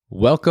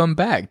Welcome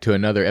back to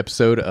another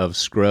episode of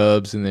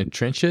Scrubs in the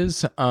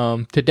Trenches.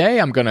 Today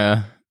I'm going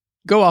to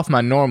go off my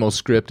normal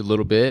script a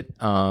little bit.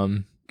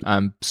 I'm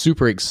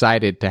super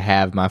excited to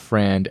have my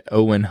friend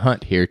Owen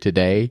Hunt here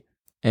today,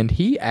 and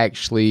he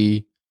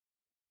actually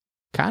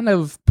kind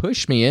of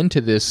pushed me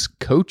into this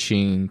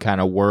coaching kind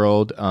of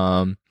world.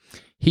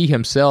 He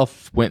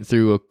himself went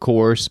through a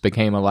course,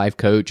 became a life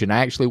coach, and I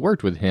actually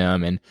worked with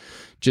him, and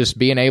just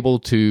being able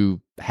to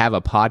have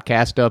a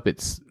podcast up,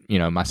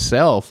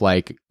 myself,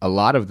 like a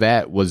lot of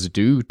that was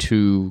due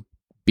to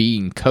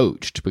being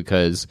coached,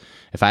 because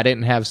if I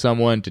didn't have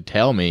someone to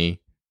tell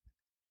me,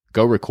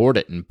 go record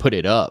it and put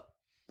it up,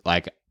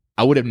 like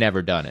I would have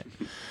never done it.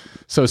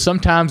 So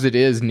sometimes it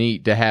is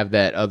neat to have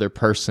that other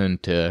person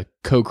to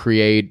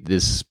co-create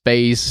this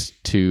space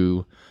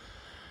to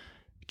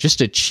just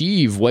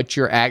achieve what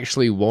you're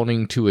actually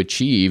wanting to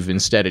achieve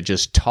instead of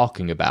just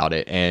talking about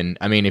it. And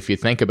I mean, if you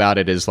think about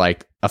it as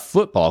like a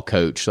football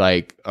coach,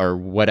 or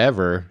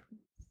whatever,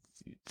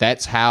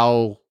 that's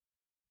how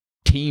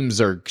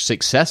teams are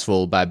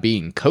successful, by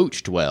being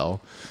coached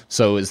well.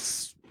 So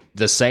it's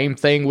the same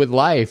thing with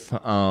life,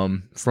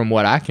 from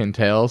what I can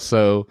tell.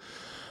 So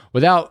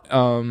without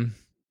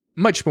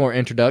much more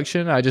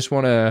introduction, I just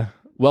want to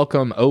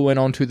welcome Owen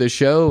onto the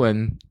show,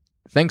 and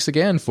thanks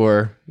again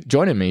for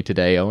joining me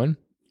today, Owen.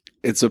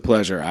 It's a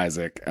pleasure,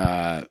 Isaac.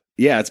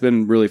 It's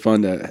been really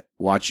fun to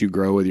watch you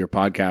grow with your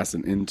podcast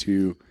and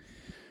into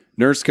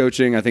nurse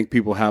coaching. I think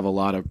people have a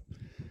lot of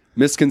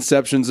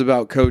misconceptions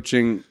about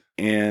coaching,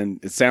 and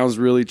it sounds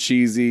really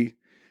cheesy,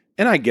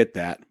 and I get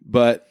that.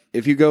 But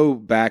if you go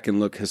back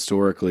and look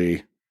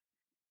historically,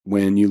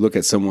 when you look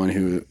at someone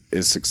who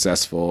is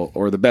successful,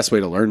 or the best way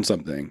to learn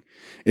something,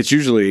 it's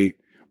usually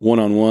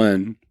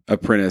one-on-one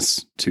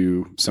apprentice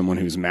to someone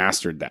who's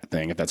mastered that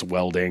thing, if that's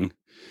welding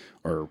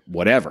or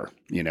whatever.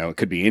 It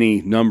could be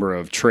any number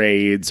of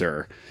trades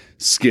or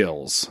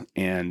skills.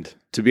 And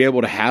to be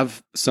able to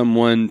have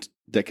someone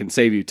that can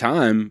save you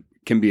time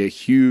can be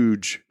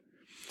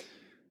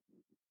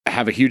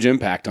have a huge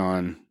impact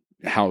on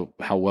how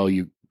well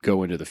you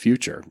go into the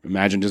future.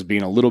 Imagine just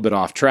being a little bit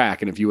off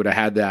track, and if you would have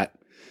had that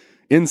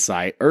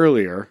insight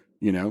earlier,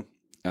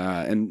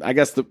 and I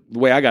guess the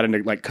way I got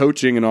into like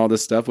coaching and all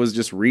this stuff was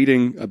just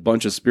reading a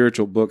bunch of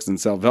spiritual books and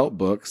self-help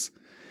books,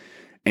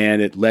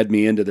 and it led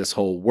me into this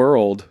whole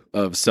world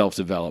of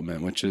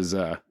self-development, which is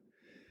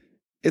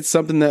it's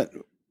something that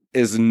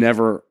is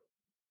never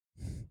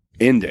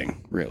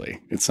ending, really.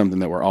 It's something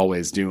that we're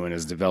always doing,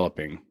 is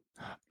developing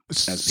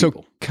as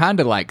people.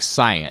 Kind of like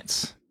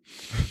science.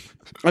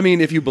 I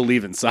mean, if you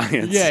believe in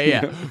science.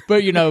 Yeah.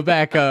 But,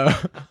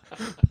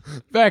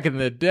 back in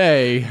the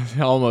day,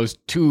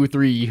 almost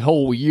 2-3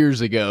 whole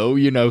years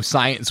ago,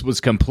 science was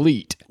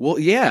complete. Well,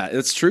 yeah,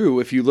 it's true.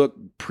 If you look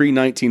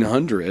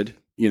pre-1900,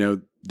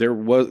 there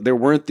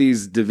weren't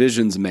these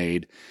divisions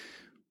made.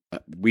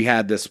 We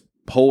had this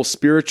whole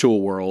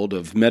spiritual world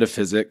of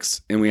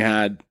metaphysics, and we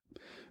had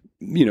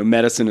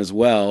medicine as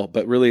well,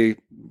 but really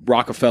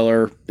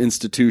Rockefeller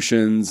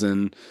institutions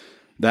and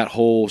that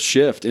whole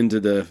shift into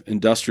the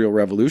Industrial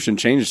Revolution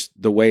changed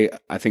the way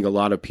I think a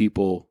lot of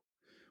people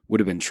would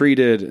have been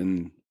treated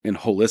in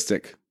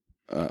holistic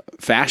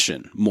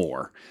fashion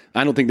more.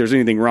 I don't think there's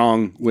anything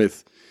wrong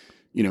with,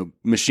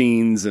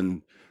 machines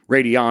and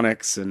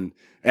radionics and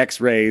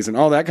x-rays and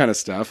all that kind of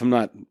stuff. I'm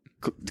not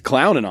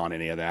clowning on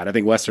any of that. I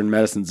think Western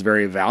medicine is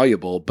very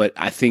valuable, but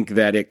I think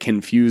that it can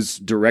fuse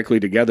directly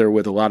together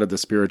with a lot of the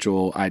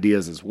spiritual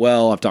ideas as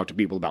well. I've talked to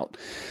people about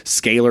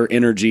scalar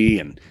energy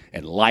and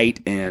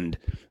light, and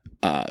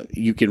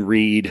you can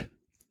read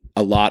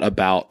a lot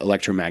about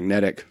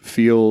electromagnetic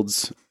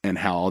fields and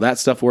how all that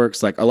stuff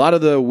works. Like a lot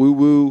of the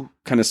woo-woo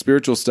kind of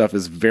spiritual stuff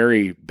is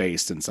very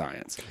based in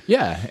science.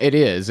 Yeah, it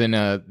is. And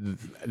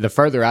the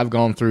further I've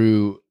gone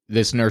through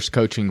this nurse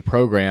coaching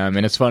program,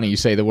 and it's funny you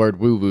say the word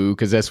woo-woo,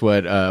 because that's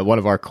what one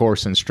of our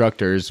course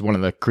instructors, one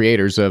of the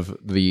creators of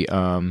the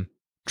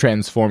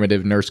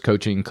Transformative Nurse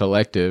Coaching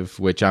Collective,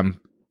 which I'm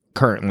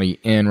currently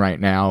in right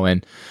now,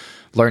 and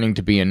learning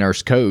to be a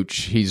nurse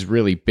coach, he's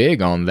really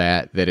big on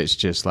that it's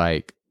just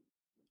like,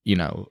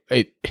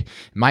 it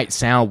might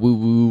sound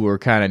woo-woo or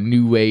kind of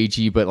new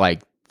agey, but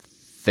like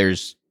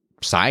there's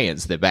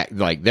science that back,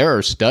 like there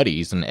are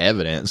studies and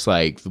evidence,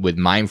 like with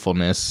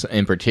mindfulness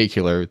in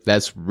particular.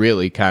 That's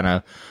really kind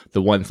of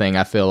the one thing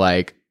I feel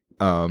like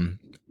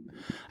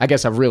I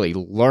guess I've really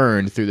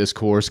learned through this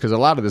course, because a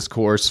lot of this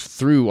course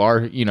through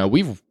our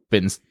we've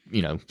been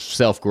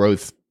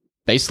self-growth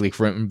basically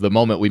from the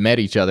moment we met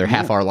each other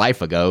half our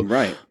life ago,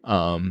 right?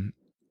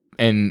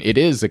 And it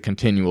is a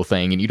continual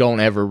thing, and you don't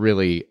ever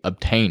really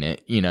obtain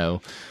it,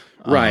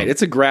 right?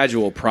 It's a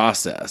gradual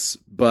process,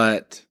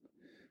 but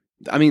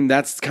I mean,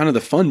 that's kind of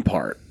the fun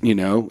part,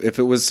 If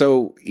it was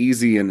so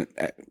easy and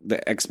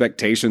the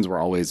expectations were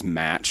always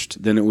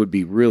matched, then it would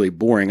be really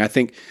boring. I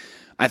think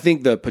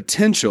the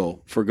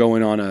potential for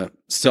going on a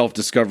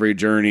self-discovery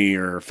journey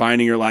or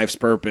finding your life's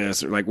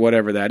purpose or like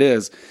whatever that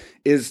is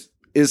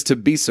is to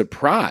be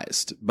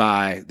surprised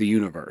by the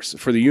universe,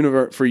 for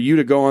you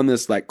to go on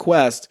this like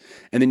quest,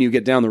 and then you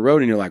get down the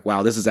road and you're like,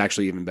 wow, this is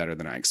actually even better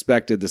than I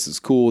expected. This is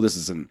cool. This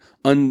is an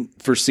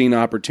unforeseen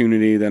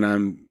opportunity that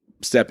I'm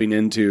stepping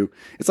into.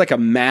 It's like a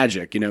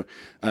magic,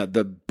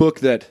 the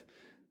book that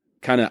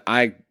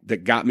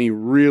that got me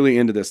really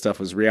into this stuff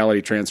was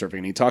Reality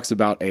Transurfing. He talks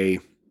about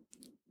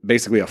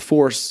basically a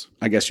force,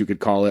 I guess you could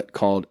call it,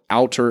 called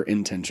outer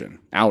intention.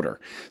 Outer.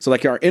 So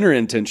like our inner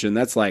intention,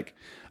 that's like,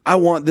 I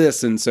want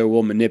this. And so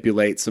we'll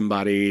manipulate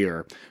somebody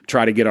or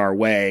try to get our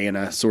way in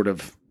a sort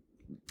of,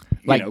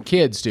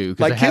 kids do.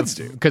 Like kids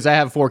do. Because I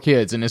have 4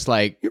 kids, and it's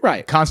like, you're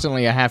right.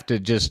 Constantly I have to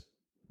just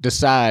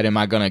decide, am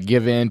I going to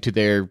give in to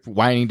their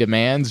whining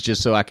demands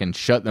just so I can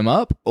shut them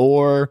up?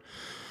 Or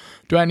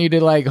do I need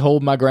to like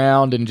hold my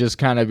ground and just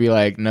kind of be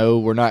like, no,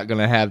 we're not going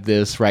to have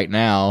this right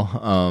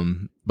now,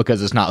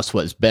 because it's not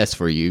what's best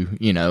for you,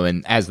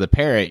 and as the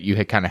parent,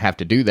 you kind of have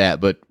to do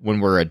that. But when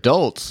we're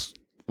adults,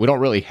 we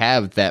don't really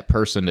have that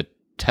person to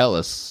tell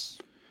us.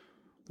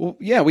 Well,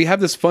 yeah, we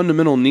have this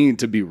fundamental need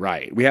to be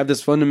right. We have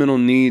this fundamental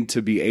need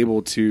to be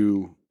able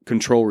to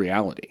control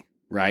reality,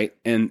 right?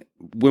 And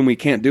when we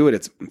can't do it,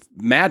 it's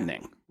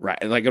maddening,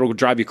 right? Like it'll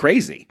drive you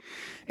crazy.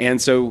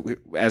 And so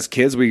as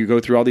kids, we go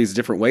through all these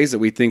different ways that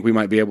we think we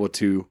might be able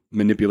to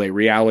manipulate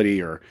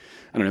reality, or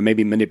I don't know,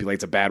 maybe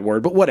manipulate's a bad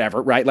word, but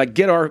whatever, right? Like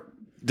get our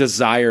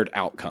desired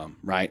outcome,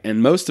 right?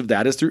 And most of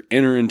that is through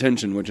inner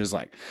intention, which is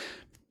like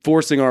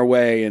forcing our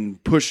way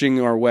and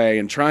pushing our way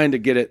and trying to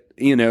get it,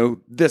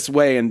 this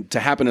way and to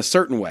happen a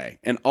certain way.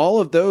 And all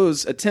of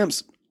those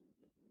attempts,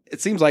 it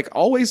seems like,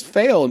 always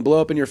fail and blow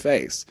up in your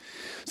face.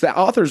 So that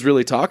author's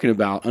really talking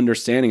about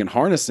understanding and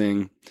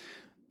harnessing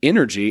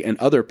energy and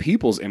other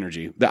people's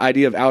energy. The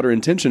idea of outer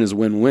intention is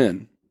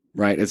win-win,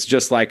 right? It's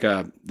just like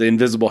the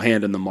invisible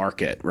hand in the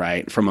market,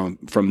 right? From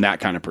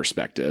that kind of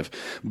perspective.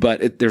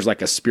 But there's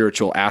like a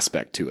spiritual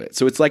aspect to it.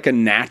 So it's like a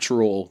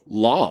natural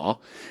law.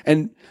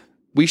 And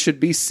we should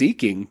be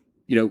seeking,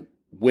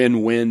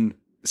 win-win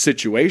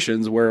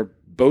situations where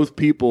both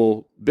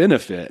people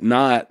benefit,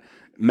 not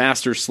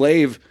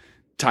master-slave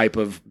type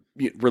of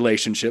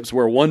relationships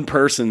where one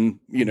person,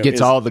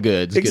 gets all the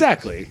goods.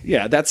 Exactly.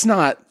 Yeah. That's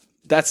not,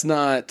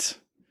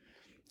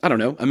 I don't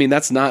know. I mean,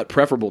 that's not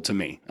preferable to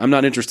me. I'm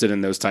not interested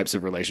in those types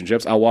of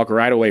relationships. I'll walk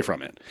right away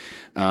from it.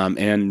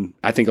 And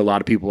I think a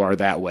lot of people are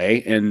that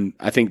way. And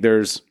I think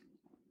there's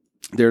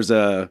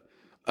a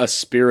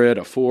spirit,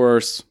 a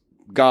force,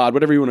 God,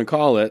 whatever you want to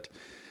call it,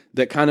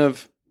 that kind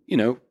of,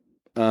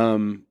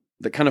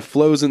 that kind of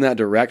flows in that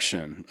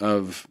direction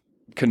of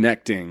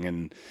connecting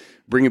and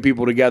bringing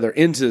people together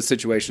into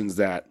situations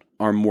that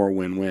are more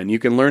win-win. You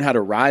can learn how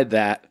to ride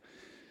that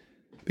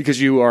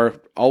because you are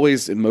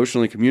always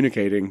emotionally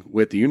communicating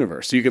with the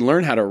universe. So you can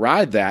learn how to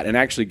ride that and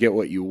actually get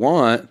what you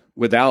want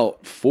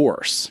without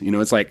force.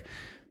 It's like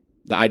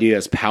the idea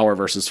is power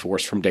versus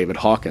force from David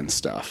Hawkins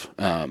stuff.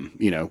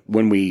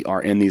 When we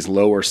are in these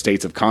lower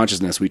states of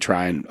consciousness, we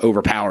try and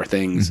overpower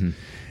things. Mm-hmm.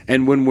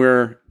 And when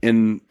we're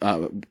in,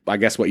 I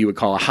guess what you would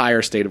call a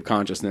higher state of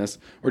consciousness,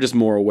 or just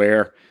more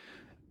aware,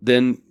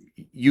 then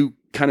you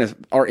kind of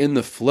are in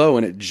the flow,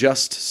 and it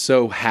just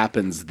so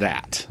happens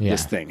that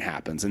this thing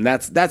happens. And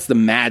that's the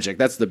magic.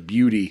 That's the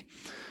beauty,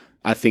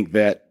 I think,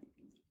 that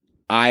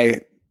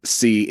I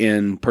see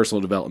in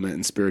personal development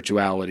and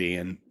spirituality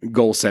and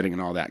goal setting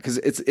and all that. Because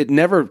it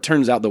never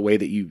turns out the way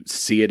that you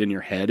see it in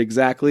your head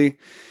exactly.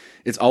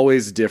 It's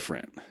always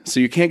different. So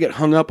you can't get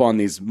hung up on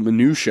these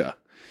minutia,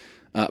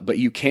 but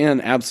you can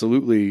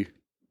absolutely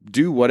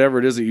do whatever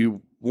it is that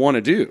you want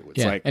to do.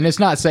 It's like, and it's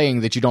not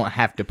saying that you don't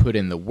have to put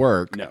in the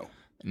work. No.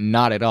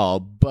 Not at all,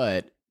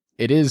 but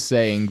it is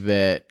saying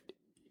that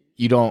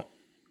you don't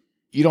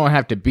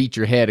have to beat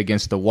your head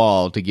against the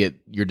wall to get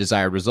your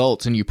desired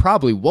results, and you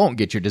probably won't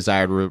get your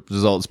desired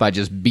results by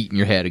just beating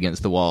your head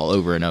against the wall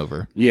over and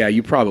over. Yeah,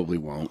 you probably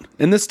won't.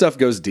 And this stuff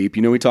goes deep.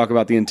 We talk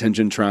about the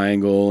intention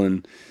triangle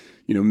and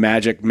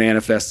magic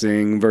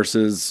manifesting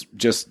versus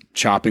just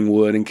chopping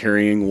wood and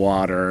carrying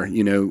water.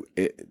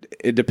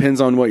 It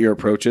depends on what your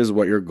approach is,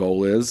 what your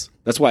goal is.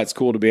 That's why it's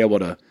cool to be able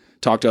to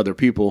talk to other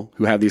people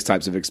who have these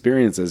types of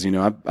experiences.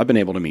 I've been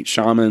able to meet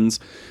shamans,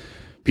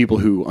 people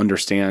who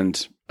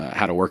understand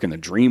how to work in the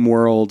dream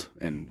world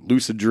and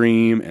lucid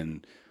dream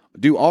and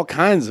do all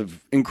kinds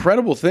of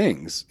incredible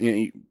things.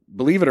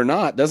 Believe it or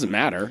not, doesn't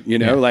matter.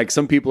 Like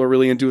some people are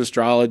really into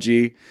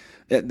astrology.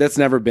 That's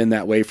never been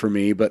that way for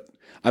me, but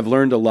I've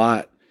learned a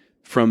lot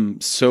from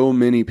so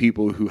many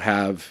people who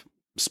have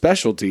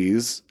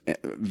specialties,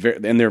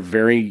 and they're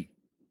very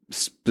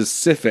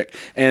specific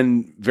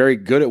and very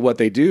good at what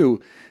they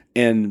do.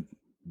 And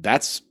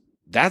that's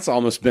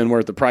almost been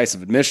worth the price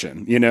of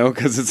admission,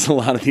 because it's a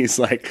lot of these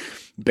like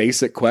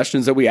basic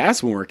questions that we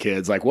ask when we're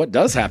kids. Like, what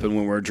does happen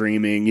when we're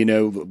dreaming?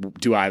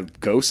 Do I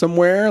go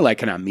somewhere? Like,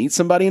 can I meet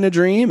somebody in a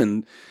dream?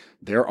 And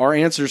there are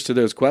answers to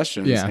those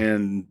questions. Yeah.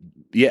 And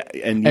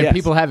yes,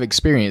 people have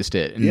experienced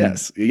it. And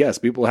yes,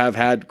 people have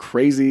had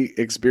crazy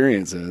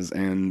experiences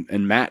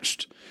and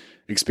matched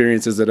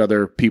experiences that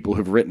other people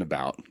have written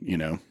about,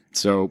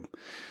 So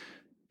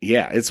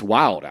yeah, it's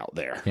wild out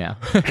there. Yeah,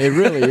 it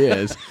really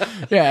is.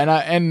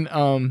 Yeah,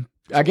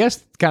 I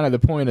guess kind of the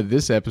point of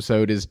this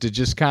episode is to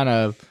just kind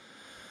of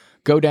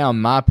go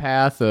down my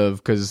path of,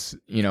 because,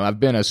 I've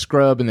been a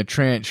scrub in the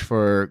trench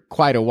for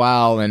quite a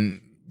while,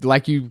 and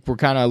like you were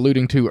kind of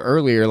alluding to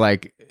earlier,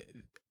 like,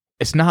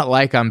 it's not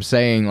like I'm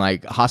saying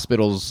like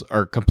hospitals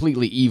are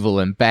completely evil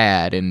and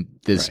bad and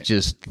this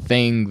just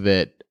thing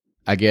that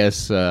I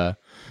guess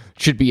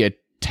should be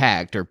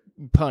attacked or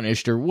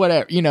punished or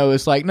whatever.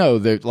 It's like, no,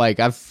 like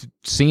I've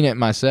seen it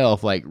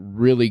myself, like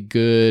really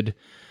good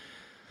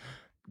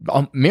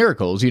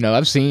miracles.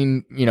 I've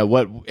seen,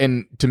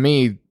 and to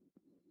me,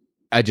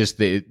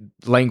 the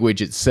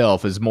language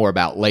itself is more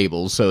about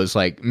labels. So it's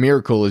like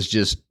miracle is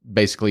just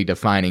basically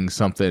defining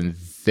something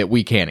that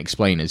we can't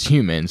explain as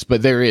humans,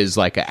 but there is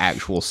like an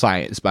actual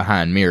science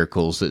behind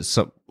miracles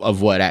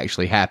of what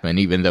actually happened,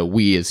 even though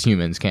we as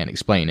humans can't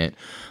explain it.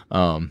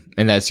 And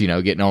that's,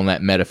 getting on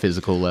that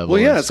metaphysical level.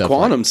 Well, yeah, it's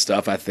quantum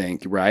stuff, I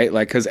think, right?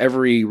 Like, because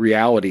every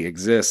reality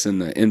exists in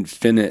the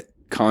infinite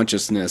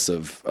consciousness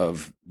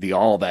of the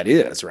all that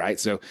is, right?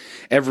 So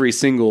every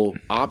single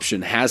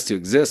option has to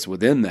exist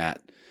within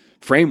that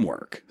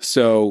framework.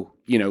 So,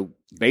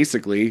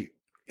 basically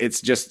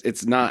it's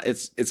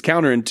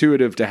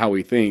counterintuitive to how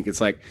we think.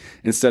 It's like,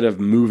 instead of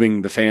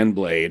moving the fan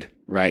blade,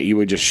 right, you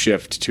would just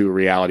shift to a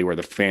reality where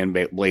the fan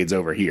blade's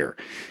over here.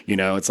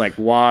 It's like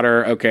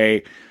water.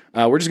 Okay.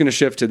 We're just going to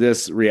shift to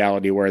this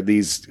reality where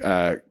these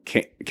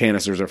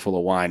canisters are full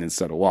of wine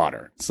instead of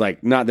water. It's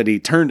like, not that he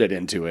turned it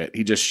into it.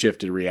 He just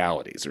shifted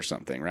realities or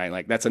something, right?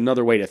 Like, that's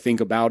another way to think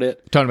about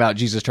it. Talking about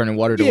Jesus turning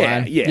water to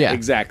wine. Yeah,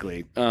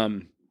 exactly.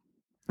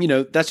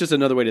 That's just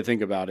another way to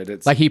think about it.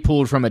 It's like he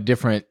pulled from a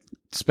different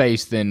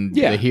space than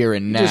the here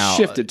and now. Just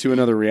shifted to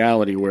another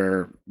reality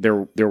where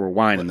there were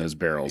wine in those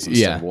barrels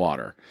instead of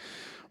water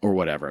or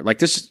whatever. Like,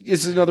 this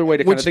is another way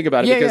to kind of think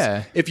about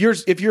it.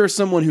 Because if you're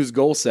someone who's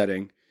goal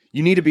setting,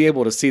 you need to be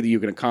able to see that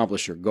you can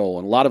accomplish your goal.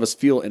 And a lot of us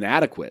feel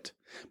inadequate.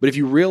 But if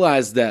you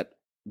realize that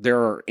there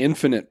are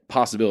infinite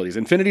possibilities,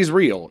 infinity is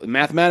real.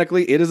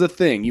 Mathematically, it is a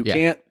thing. You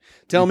can't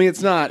tell me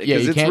it's not,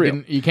 because it's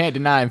real. You can't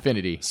deny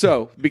infinity.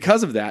 So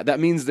because of that, that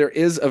means there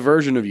is a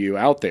version of you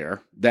out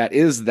there that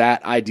is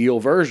that ideal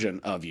version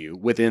of you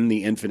within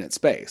the infinite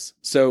space.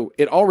 So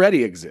it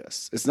already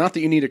exists. It's not that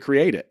you need to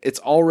create it. It's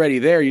already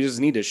there. You just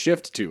need to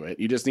shift to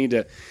it. You just need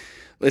to...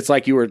 It's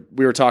like we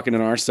were talking in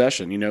our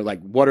session,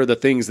 like, what are the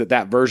things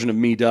that version of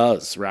me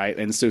does, right?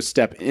 And so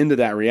step into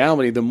that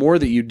reality. The more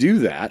that you do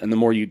that and the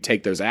more you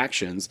take those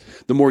actions,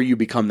 the more you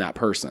become that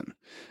person.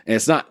 And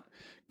it's not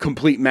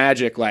complete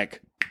magic,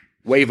 like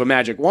wave a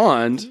magic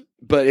wand,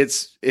 but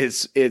it's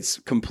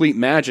complete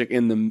magic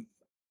in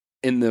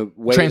the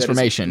way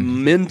transformation, that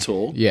it's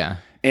mental. Yeah.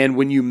 And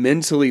when you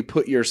mentally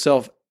put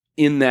yourself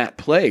in that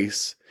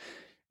place,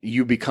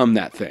 you become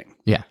that thing.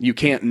 Yeah. You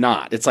can't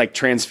not. It's like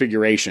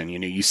transfiguration.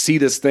 You see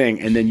this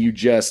thing and then you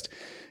just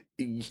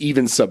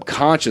even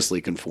subconsciously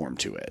conform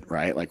to it,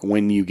 right? Like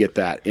when you get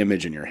that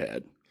image in your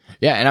head.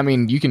 Yeah. And I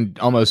mean, you can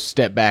almost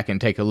step back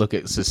and take a look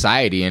at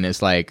society, and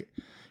it's like,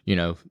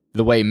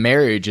 the way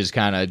marriage is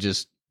kind of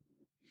just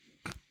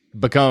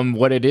become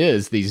what it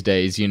is these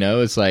days.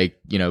 It's like,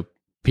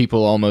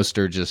 people almost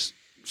are just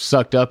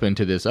sucked up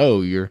into this.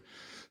 Oh, you're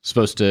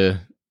supposed to,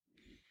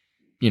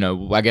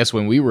 I guess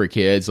when we were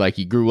kids, like,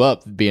 you grew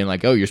up being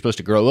like, oh, you're supposed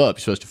to grow up,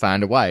 you're supposed to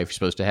find a wife, you're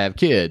supposed to have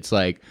kids,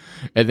 like,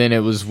 and then it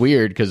was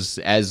weird because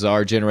as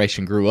our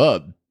generation grew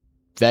up,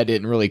 that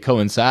didn't really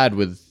coincide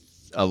with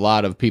a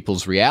lot of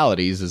people's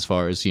realities as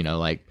far as,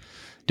 like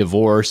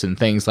divorce and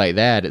things like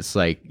that. It's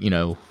like,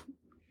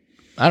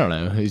 I don't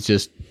know, it's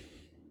just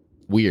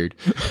weird.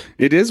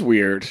 It is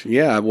weird.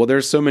 Yeah. Well,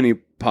 there's so many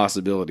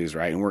possibilities,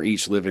 right? And we're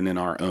each living in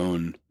our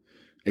own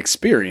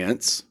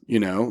experience.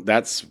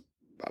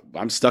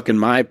 I'm stuck in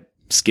my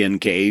skin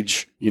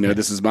cage.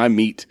 This is my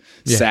meat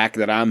sack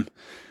that I'm,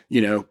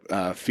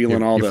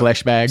 feeling all the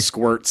flesh bag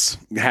squirts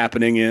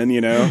happening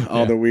in,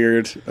 all the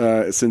weird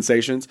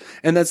sensations.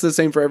 And that's the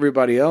same for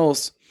everybody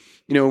else.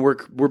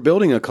 We're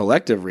building a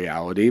collective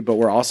reality, but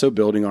we're also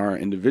building our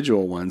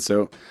individual one.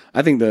 So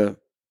I think the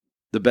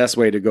best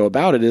way to go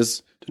about it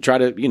is to try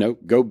to,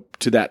 go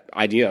to that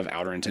idea of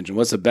outer intention.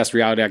 What's the best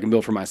reality I can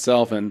build for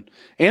myself and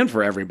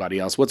for everybody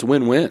else? What's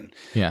win-win?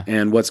 Yeah.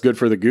 And what's good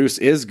for the goose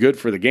is good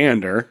for the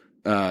gander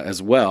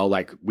as well.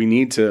 Like, we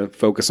need to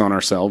focus on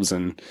ourselves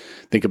and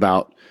think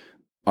about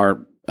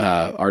our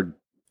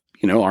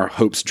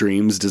hopes,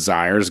 dreams,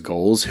 desires,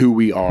 goals, who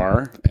we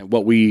are, and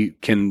what we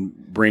can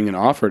bring and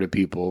offer to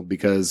people.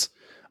 Because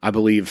I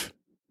believe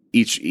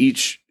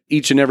each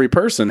and every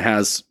person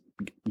has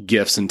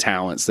gifts and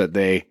talents that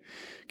they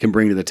can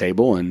bring to the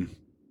table and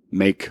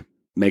make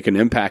an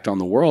impact on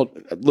the world,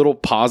 a little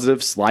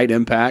positive, slight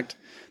impact.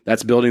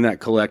 That's building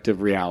that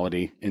collective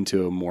reality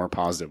into a more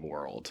positive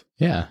world.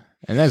 Yeah.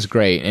 And that's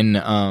great. And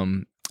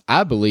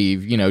I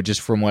believe,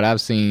 just from what I've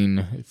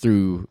seen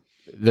through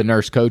the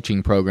nurse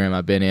coaching program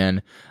I've been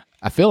in,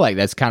 I feel like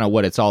that's kind of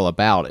what it's all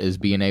about, is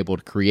being able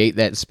to create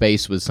that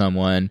space with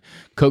someone,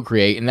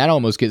 co-create. And that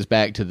almost gets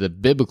back to the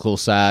biblical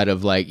side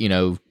of, like,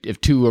 if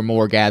two or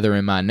more gather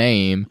in my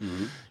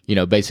name,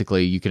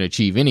 basically you can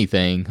achieve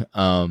anything.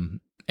 And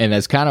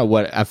that's kind of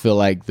what I feel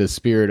like the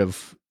spirit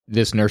of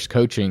this nurse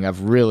coaching.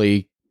 I've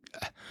really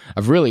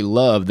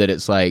loved that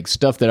it's like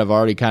stuff that I've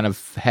already kind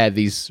of had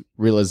these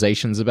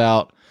realizations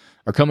about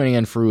are coming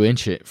in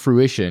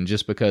fruition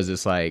just because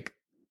it's like,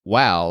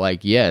 wow,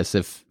 like, yes,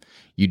 if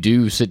you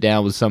do sit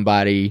down with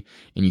somebody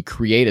and you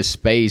create a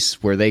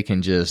space where they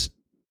can just,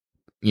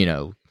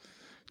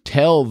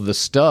 tell the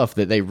stuff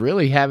that they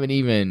really haven't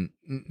even,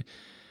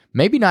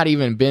 maybe not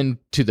even been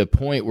to the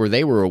point where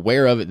they were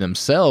aware of it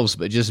themselves,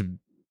 but just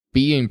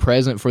being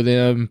present for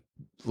them,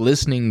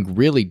 listening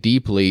really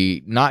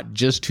deeply, not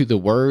just to the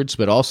words,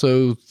 but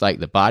also like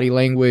the body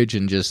language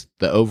and just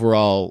the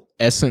overall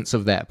essence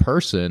of that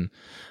person.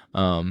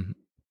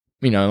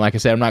 Like I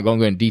said, I'm not going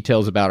to go into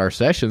details about our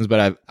sessions,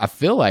 but I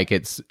feel like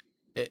it's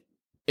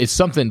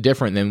something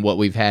different than what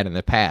we've had in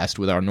the past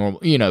with our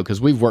normal,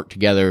 because we've worked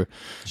together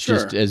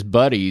just as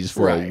buddies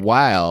for a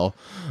while.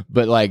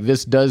 But like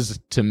this does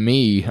to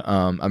me,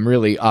 I'm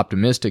really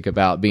optimistic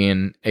about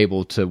being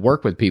able to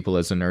work with people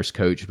as a nurse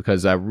coach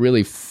because I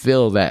really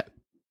feel that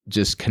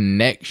just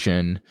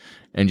connection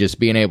and just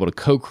being able to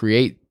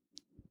co-create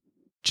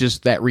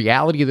just that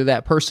reality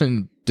that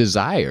person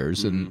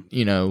desires. And,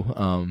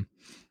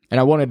 and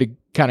I wanted to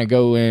kind of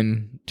go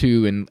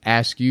into and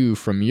ask you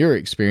from your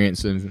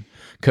experience in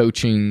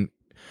coaching,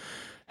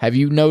 have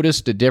you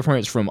noticed a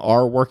difference from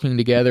our working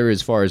together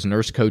as far as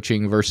nurse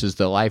coaching versus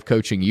the life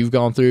coaching you've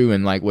gone through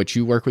and like what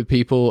you work with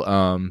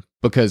people?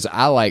 Because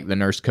I like the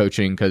nurse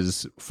coaching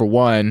because, for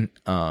one,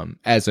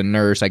 as a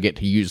nurse, I get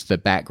to use the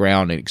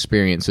background and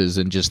experiences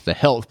and just the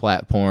health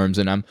platforms,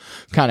 and I'm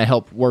kind of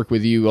help work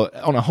with you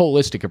on a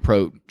holistic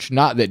approach.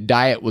 Not that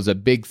diet was a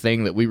big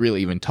thing that we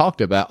really even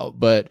talked about,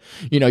 but,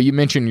 you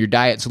mentioned your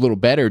diet's a little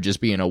better just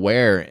being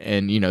aware,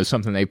 and,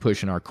 something they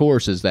push in our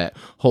course is that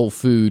whole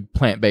food,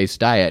 plant-based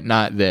diet.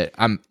 Not that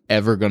I'm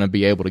ever going to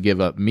be able to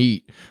give up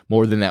meat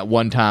more than that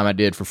one time I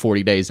did for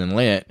 40 days in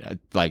Lent.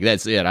 Like,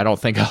 that's it. I don't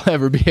think I'll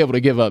ever be able to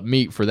give up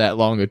meat for that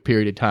long a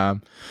period of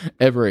time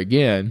ever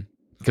again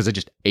because I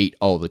just ate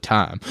all the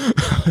time.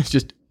 It's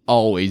just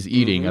always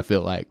eating, I feel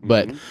like.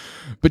 But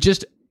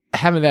just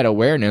having that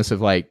awareness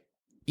of like,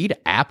 eat an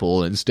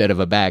apple instead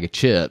of a bag of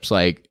chips.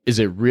 Like, is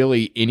it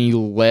really any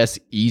less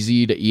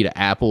easy to eat an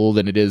apple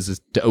than it is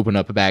to open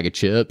up a bag of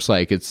chips?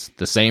 Like, it's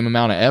the same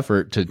amount of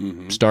effort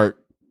to start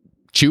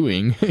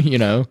chewing,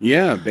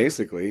 Yeah,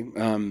 basically.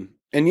 And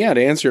yeah,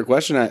 to answer your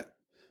question,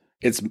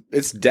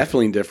 it's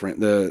definitely different.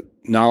 The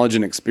knowledge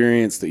and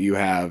experience that you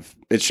have,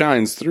 it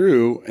shines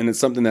through, and it's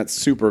something that's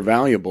super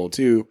valuable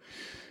too,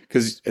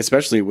 because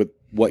especially with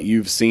what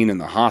you've seen in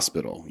the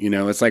hospital,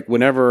 it's like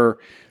whenever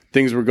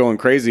things were going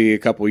crazy a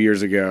couple of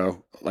years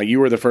ago, like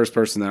you were the first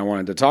person that I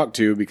wanted to talk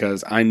to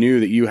because I knew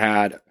that you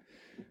had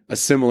a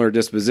similar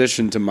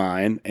disposition to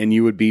mine, and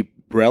you would be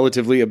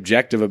relatively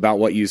objective about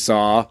what you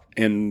saw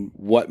and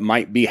what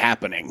might be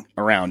happening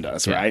around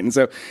us, right? And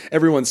so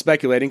everyone's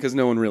speculating because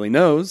no one really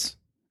knows.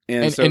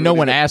 And no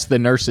one asked the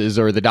nurses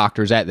or the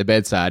doctors at the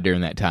bedside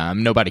during that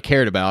time. Nobody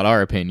cared about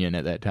our opinion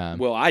at that time.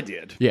 Well, I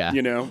did. Yeah.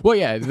 Well,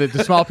 yeah, the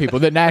small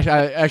people.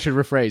 I should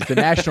rephrase. The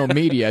national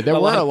media. There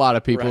were a lot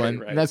of people,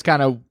 and that's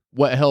kind of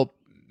what helped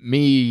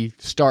me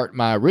start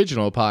my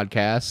original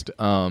podcast.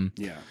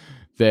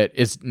 That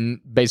it's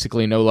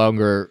basically no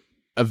longer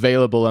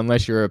available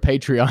unless you're a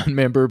Patreon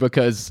member,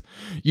 because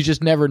you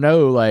just never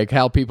know like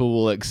how people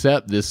will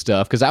accept this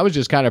stuff. Because I was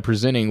just kind of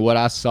presenting what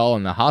I saw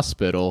in the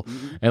hospital,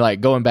 and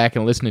like going back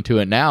and listening to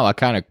it now, I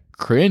kind of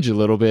cringe a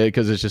little bit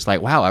because it's just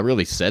like, wow, I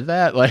really said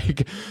that.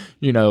 Like,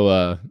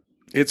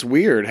 it's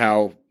weird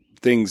how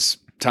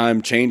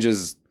time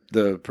changes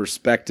the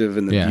perspective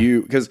and the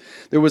view, because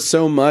there was just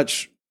so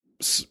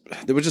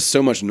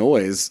much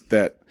noise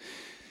that,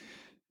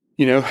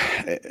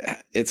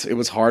 it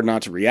was hard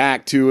not to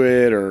react to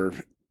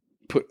it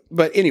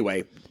but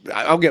anyway,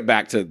 I'll get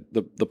back to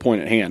the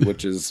point at hand,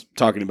 which is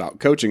talking about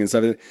coaching and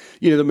stuff.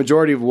 The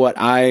majority of what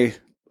I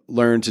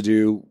learned to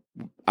do,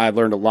 I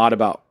learned a lot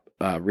about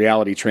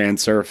reality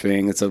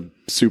transurfing. It's a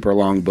super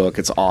long book.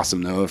 It's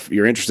awesome though. If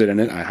you're interested in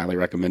it, I highly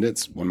recommend it.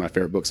 It's one of my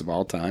favorite books of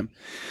all time.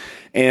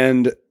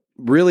 And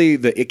really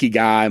the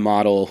Ikigai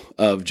model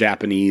of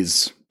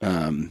Japanese,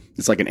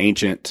 it's like an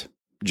ancient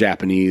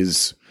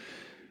Japanese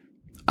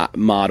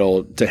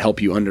model to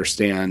help you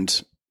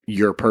understand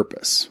your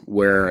purpose,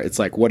 where it's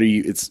like,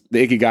 the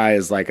Ikigai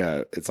is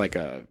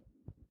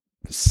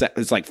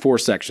it's like 4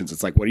 sections.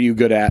 It's like, what are you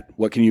good at?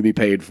 What can you be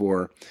paid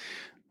for?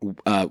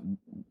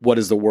 What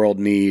does the world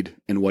need?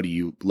 And what do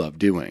you love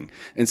doing?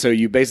 And so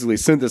you basically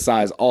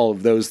synthesize all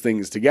of those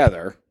things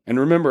together, and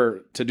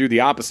remember to do the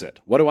opposite.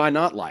 What do I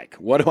not like?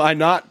 What do I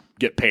not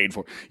get paid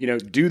for?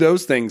 Do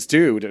those things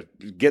too, to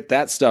get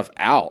that stuff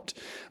out.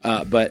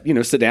 But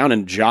sit down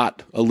and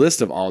jot a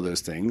list of all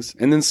those things,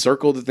 and then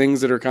circle the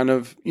things that are kind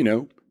of,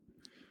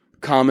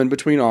 common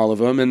between all of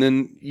them. And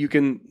then you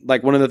can,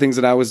 like, one of the things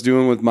that I was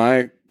doing with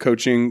my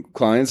coaching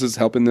clients is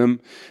helping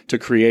them to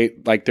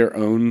create like their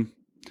own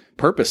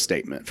purpose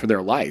statement for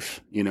their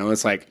life.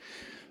 It's like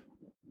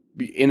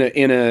in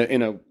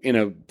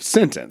a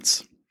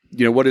sentence,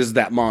 what is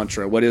that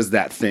mantra? What is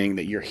that thing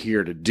that you're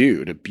here to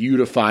do, to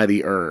beautify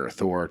the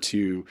earth or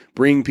to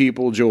bring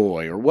people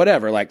joy or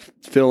whatever? Like,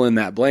 fill in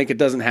that blank. It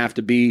doesn't have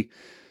to be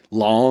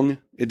long.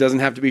 It doesn't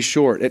have to be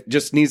short. It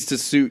just needs to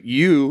suit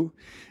you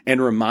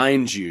and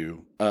remind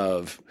you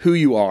of who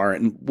you are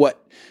and what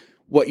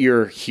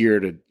you're here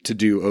to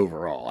do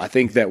overall. I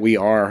think that we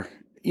are,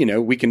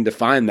 we can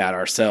define that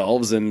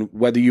ourselves, and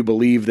whether you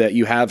believe that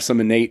you have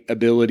some innate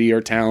ability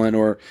or talent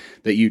or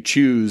that you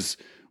choose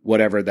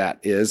whatever that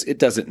is, it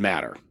doesn't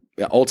matter.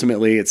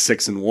 Ultimately, it's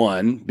 6 and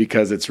 1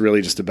 because it's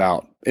really just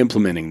about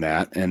implementing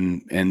that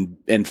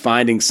and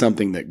finding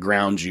something that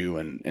grounds you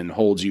and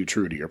holds you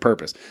true to your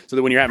purpose. So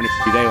that when you're having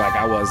a day like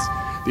I was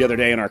the other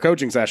day in our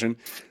coaching session,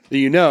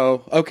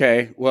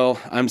 okay, well,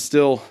 I'm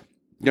still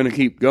going to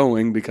keep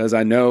going because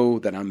I know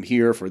that I'm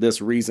here for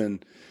this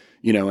reason,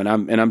 and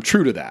I'm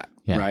true to that.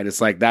 Yeah. Right. It's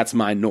like, that's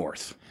my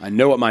north. I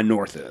know what my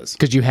north is.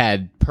 Because you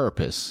had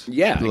purpose.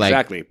 Yeah,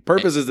 exactly.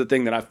 Purpose is the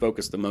thing that I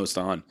focus the most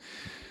on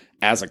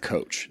as a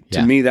coach.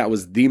 To me, that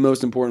was the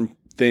most important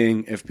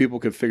thing. If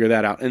people could figure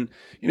that out. And,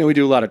 we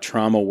do a lot of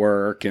trauma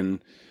work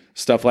and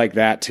stuff like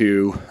that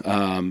too,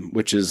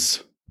 which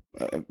is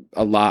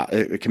a lot.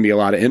 It can be a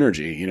lot of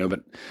energy, but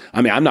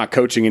I mean, I'm not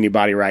coaching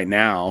anybody right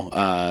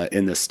now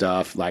in this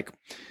stuff. Like,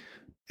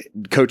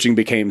 coaching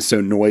became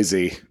so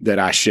noisy that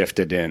I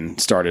shifted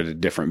and started a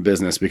different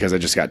business because I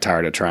just got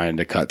tired of trying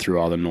to cut through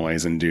all the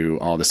noise and do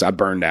all this. I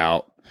burned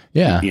out,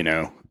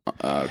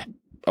 a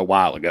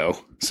while ago.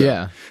 So.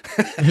 Yeah.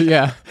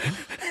 Yeah.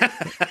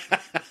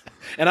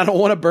 And I don't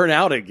want to burn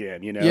out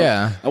again,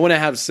 Yeah. I want to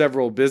have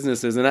several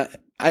businesses, and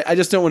I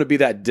just don't want to be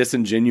that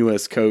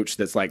disingenuous coach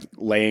that's like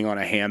laying on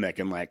a hammock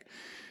and like,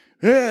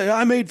 hey,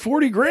 I made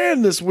 40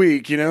 grand this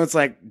week. It's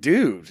like,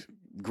 dude,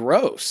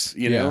 gross,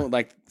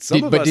 like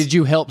did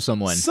you help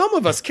someone? Some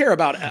of us care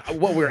about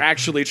what we're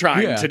actually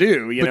trying to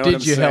do. But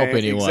did you help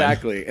anyone?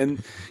 Exactly.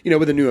 And,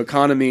 with the new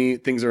economy,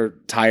 things are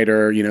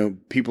tighter.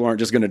 People aren't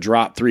just going to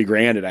drop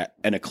 $3,000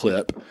 in a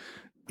clip,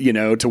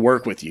 to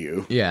work with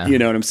you. Yeah. You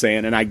know what I'm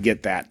saying? And I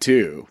get that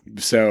too.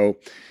 So,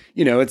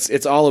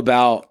 it's all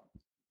about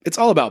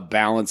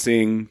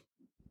balancing,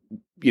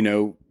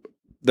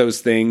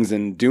 those things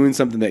and doing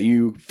something that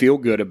you feel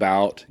good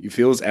about, you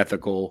feel is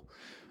ethical,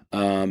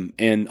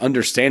 and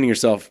understanding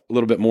yourself a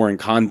little bit more in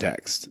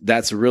context.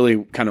 That's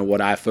really kind of what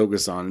I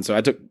focus on. And so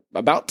I took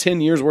about 10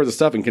 years worth of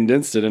stuff and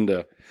condensed it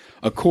into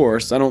a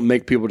course. I don't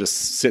make people just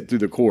sit through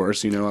the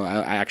course,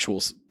 I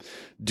actually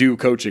do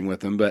coaching with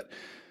them, but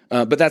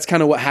that's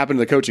kind of what happened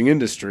to the coaching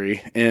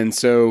industry. And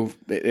so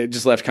it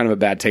just left kind of a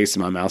bad taste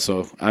in my mouth.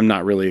 So I'm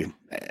not really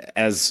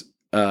as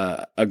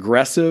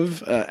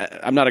aggressive.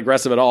 I'm not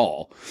aggressive at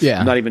all.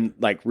 Yeah. I'm not even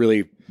like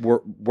really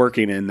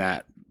working in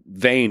that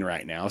vein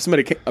right now. If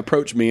somebody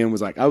approached me and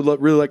was like, I would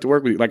really like to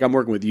work with you. Like, I'm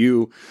working with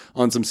you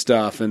on some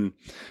stuff, and,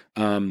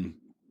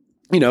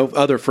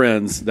 other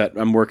friends that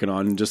I'm working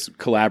on and just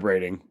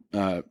collaborating,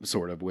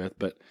 sort of with,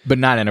 but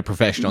not in a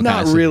professional,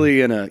 not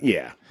really in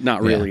a,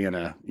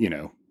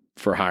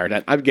 for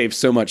hire. I gave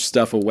so much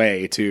stuff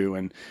away too.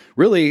 And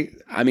really,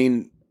 I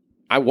mean,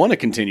 I want to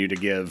continue to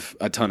give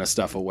a ton of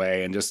stuff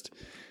away and just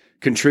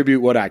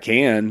contribute what I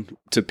can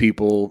to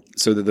people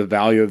so that the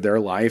value of their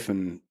life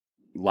and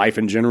life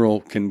in general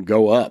can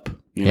go up.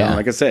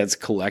 Like I said, it's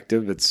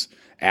collective, it's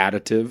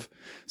additive.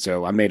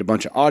 So I made a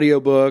bunch of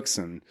audiobooks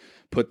and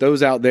put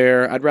those out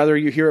there. I'd rather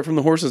you hear it from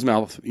the horse's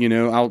mouth.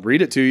 I'll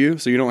read it to you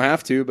so you don't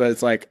have to, but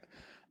it's like,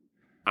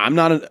 I'm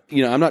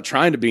not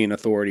trying to be an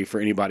authority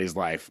for anybody's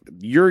life.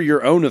 You're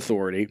your own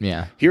authority.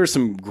 Yeah. Here's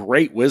some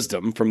great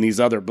wisdom from these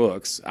other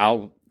books.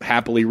 I'll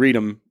happily read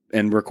them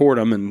and record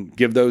them and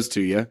give those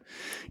to you.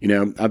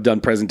 I've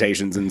done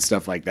presentations and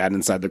stuff like that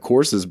inside the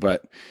courses,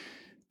 but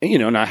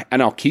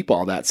and I'll keep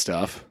all that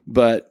stuff.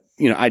 But,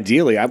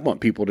 ideally I want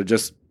people to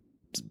just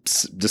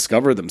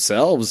discover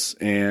themselves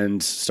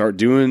and start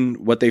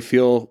doing what they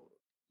feel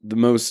the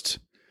most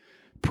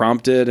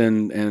prompted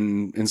and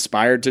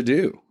inspired to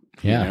do.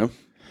 Yeah.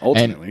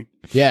 Ultimately.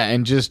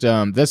 And just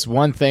that's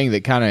one thing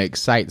that kind of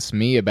excites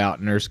me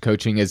about nurse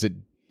coaching is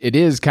it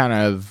is kind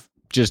of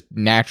just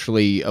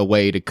naturally a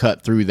way to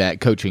cut through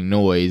that coaching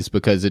noise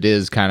because it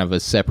is kind of a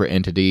separate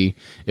entity.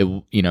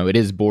 It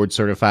is board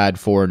certified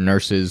for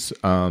nurses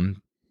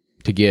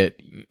to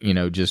get,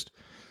 just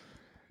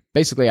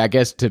basically, I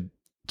guess,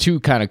 to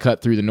kind of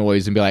cut through the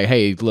noise and be like,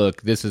 hey,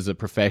 look, this is a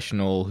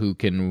professional who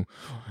can,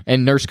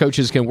 and nurse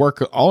coaches can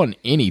work on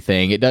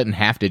anything. It doesn't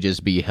have to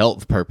just be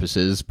health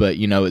purposes, but,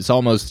 it's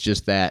almost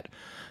just that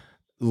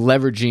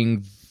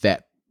leveraging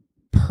that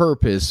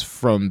purpose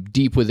from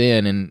deep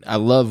within. And I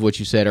love what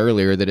you said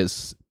earlier, that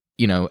it's,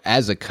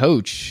 as a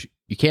coach,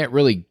 you can't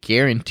really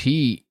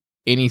guarantee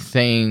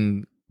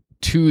anything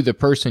to the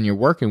person you're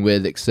working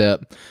with,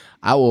 except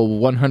I will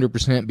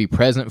 100% be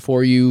present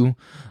for you.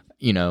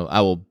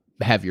 I will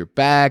have your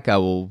back. I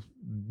will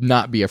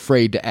not be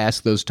afraid to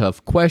ask those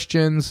tough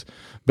questions.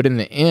 But in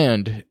the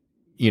end,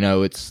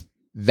 it's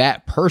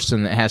that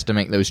person that has to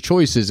make those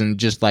choices. And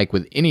just like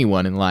with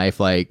anyone in life,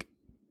 like,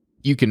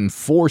 you can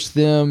force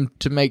them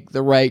to make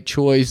the right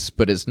choice,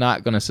 but it's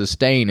not going to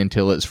sustain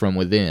until it's from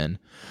within.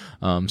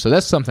 So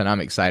that's something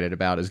I'm excited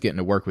about, is getting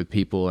to work with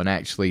people and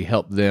actually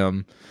help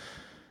them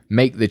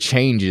make the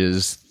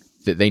changes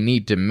that they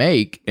need to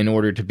make in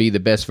order to be the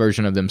best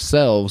version of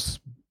themselves,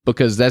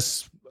 because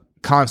that's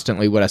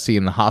constantly what I see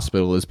in the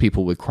hospital is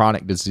people with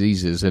chronic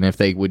diseases. And if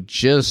they would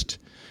just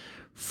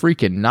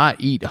freaking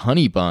not eat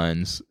honey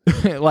buns,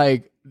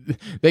 like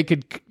they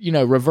could,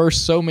 reverse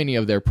so many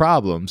of their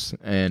problems.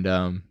 And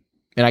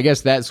I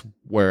guess that's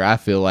where I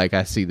feel like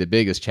I see the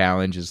biggest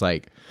challenge is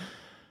like,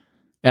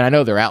 and I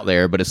know they're out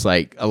there, but it's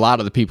like a lot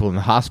of the people in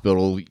the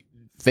hospital,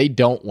 they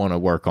don't want to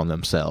work on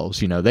themselves.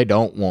 They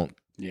don't want,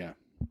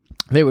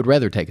 they would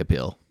rather take a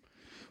pill.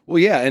 Well,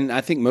 yeah, and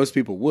I think most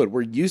people would.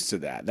 We're used to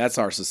that. That's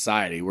our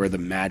society. We're the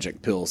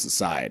magic pill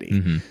society.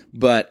 Mm-hmm.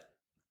 But,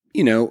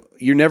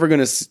 you're never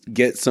going to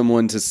get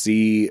someone to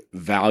see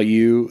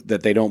value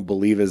that they don't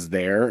believe is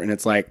there. And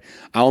it's like,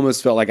 I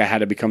almost felt like I had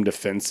to become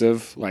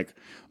defensive. Like,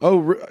 I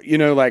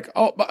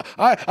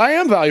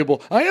am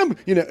valuable. I am,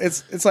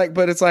 it's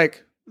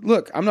like,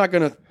 look, I'm not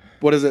going to,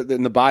 what is it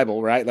in the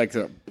Bible, right? Like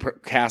to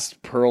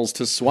cast pearls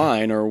to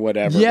swine or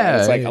whatever. Yeah.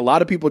 It's like a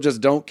lot of people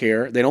just don't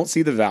care. They don't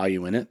see the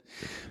value in it.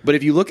 But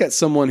if you look at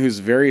someone who's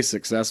very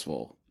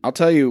successful, I'll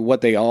tell you what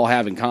they all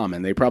have in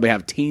common. They probably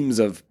have teams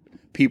of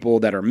people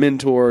that are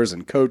mentors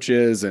and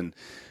coaches and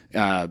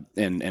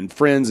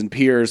friends and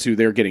peers who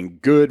they're getting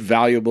good,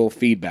 valuable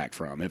feedback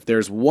from. If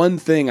there's one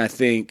thing I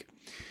think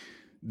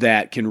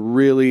that can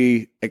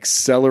really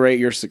accelerate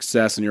your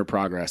success and your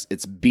progress,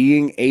 it's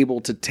being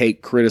able to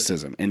take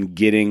criticism and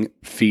getting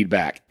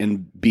feedback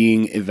and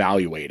being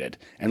evaluated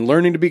and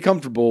learning to be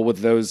comfortable with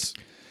those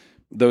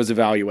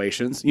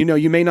evaluations.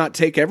 You may not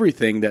take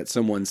everything that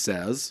someone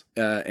says,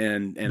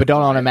 but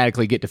don't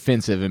automatically get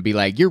defensive and be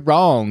like, "You're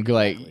wrong."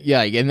 Like,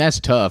 yeah, and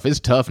that's tough. It's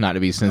tough not to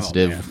be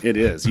sensitive. It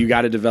is. You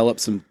got to develop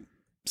some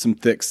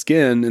thick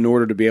skin in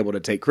order to be able to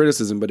take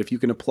criticism. But if you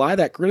can apply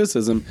that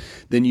criticism,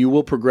 then you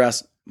will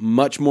progress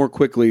much more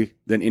quickly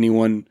than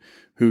anyone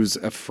who's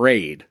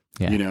afraid.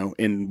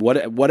 In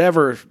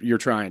whatever you're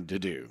trying to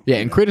do. Yeah,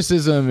 and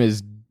criticism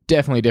is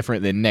definitely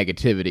different than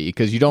negativity,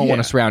 because you don't want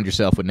to surround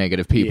yourself with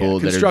negative people.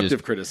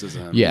 Constructive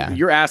criticism. Yeah.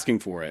 You're asking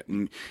for it,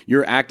 and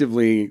you're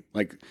actively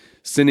like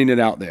sending it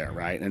out there,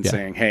 right? And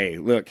saying, hey,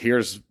 look,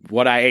 here's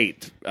what I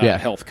ate,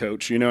 health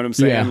coach. You know what I'm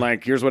saying? Yeah.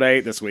 Like, here's what I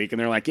ate this week. And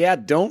they're like, yeah,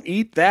 don't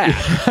eat that.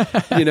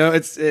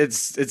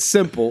 It's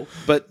simple,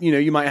 but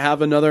you might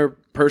have another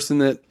person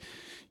that,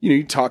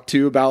 you talk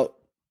to about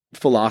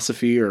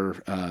philosophy or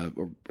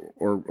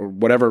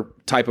whatever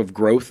type of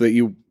growth that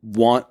you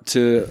want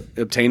to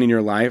obtain in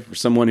your life, or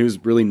someone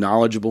who's really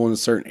knowledgeable in a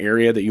certain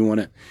area that you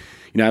want to,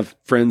 have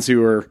friends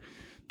who are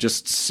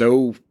just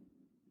so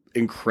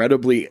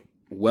incredibly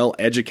well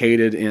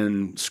educated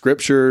in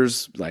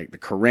scriptures like the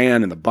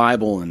Quran and the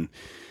Bible and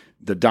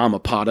the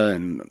Dhammapada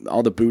and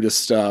all the Buddhist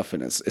stuff.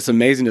 And it's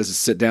amazing to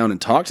just sit down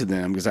and talk to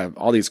them, because I have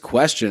all these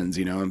questions,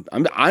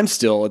 I'm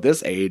still at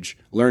this age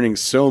learning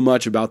so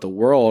much about the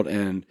world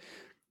and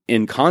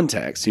in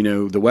context,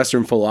 the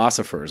Western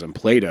philosophers and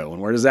Plato,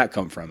 and where does that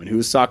come from, and who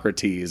is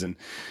Socrates, and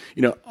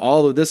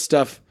all of this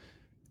stuff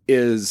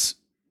is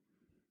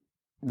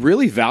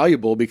really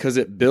valuable because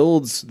it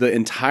builds the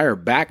entire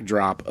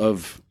backdrop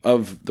of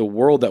the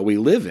world that we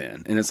live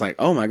in. And it's like,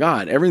 oh my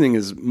God, everything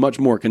is much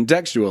more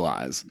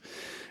contextualized.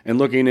 And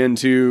looking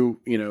into,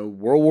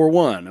 World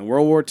War I and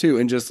World War II,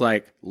 and just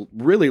like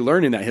really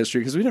learning that history,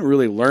 because we didn't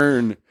really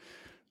learn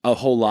a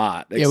whole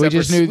lot. Yeah, we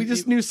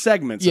just knew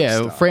segments. Yeah,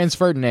 of stuff. Franz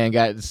Ferdinand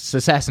got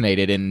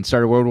assassinated and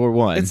started World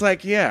War I. It's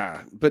like,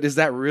 yeah, but is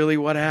that really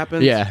what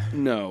happened? Yeah,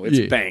 no, it's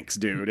banks,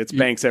 dude. It's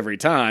banks every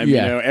time.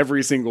 Yeah.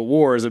 Every single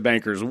war is a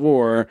banker's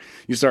war.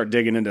 You start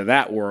digging into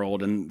that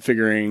world and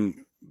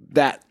figuring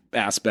that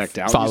aspect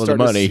out. Follow the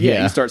money.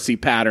 You start to see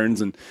patterns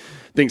and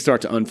things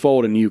start to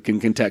unfold, and you can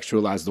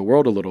contextualize the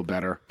world a little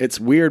better. It's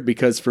weird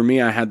because for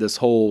me, I had this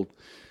whole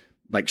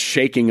like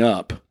shaking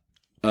up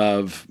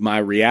of my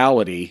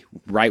reality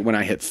right when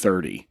I hit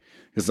 30.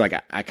 It's like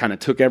I kind of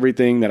took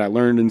everything that I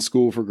learned in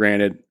school for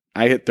granted.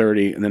 I hit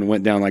 30 and then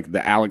went down like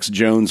the Alex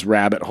Jones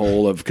rabbit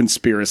hole of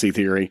conspiracy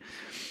theory.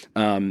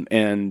 And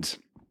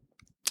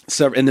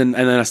then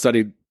I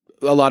studied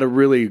a lot of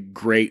really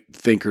great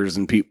thinkers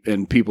and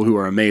people who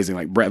are amazing,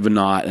 like Brett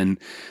Veinotte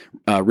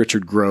and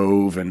Richard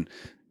Grove, and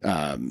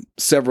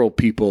several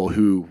people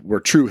who were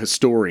true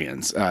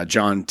historians.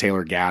 John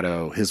Taylor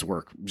Gatto, his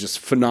work just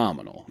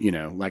phenomenal.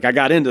 Like I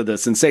got into the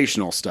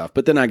sensational stuff,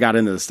 but then I got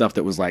into the stuff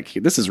that was like,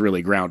 this is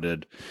really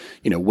grounded,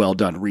 well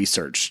done,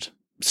 researched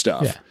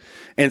stuff. Yeah.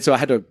 And so I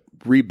had to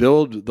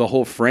rebuild the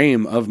whole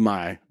frame of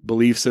my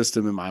belief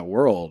system in my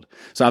world.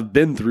 So I've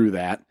been through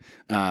that,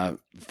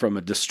 from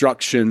a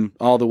destruction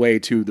all the way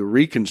to the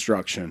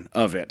reconstruction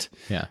of it.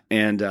 Yeah.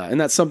 And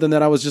that's something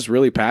that I was just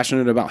really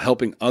passionate about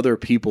helping other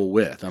people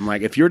with. I'm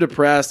like, if you're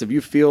depressed, if you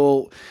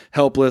feel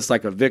helpless,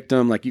 like a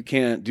victim, like you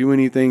can't do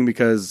anything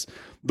because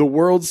the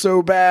world's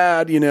so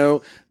bad,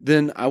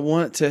 then I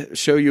want to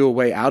show you a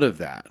way out of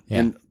that. Yeah.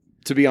 And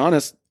to be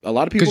honest, a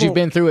lot of people because you've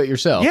been through it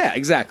yourself. Yeah,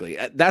 exactly.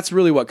 That's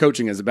really what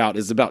coaching is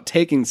about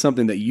taking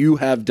something that you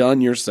have done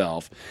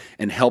yourself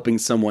and helping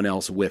someone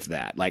else with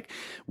that. Like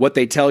what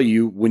they tell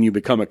you when you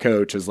become a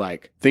coach is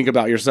like, think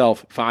about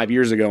yourself 5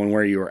 years ago and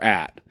where you were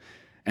at.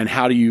 And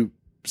how do you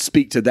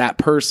speak to that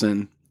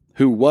person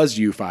who was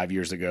you 5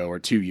 years ago or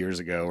 2 years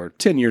ago or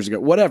 10 years ago,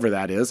 whatever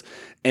that is,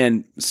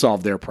 and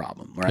solve their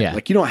problem, right? Yeah.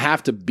 Like you don't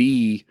have to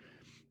be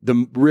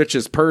the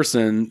richest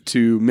person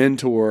to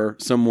mentor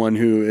someone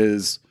who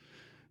is,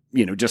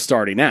 just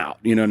starting out.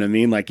 You know what I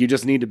mean? Like you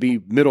just need to be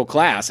middle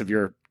class if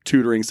you're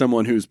tutoring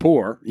someone who's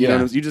poor. You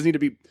know, you just need to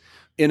be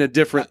in a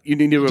different. You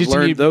need to have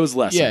learned those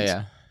lessons.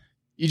 Yeah.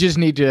 You just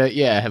need to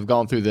have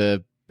gone through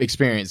the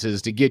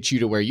experiences to get you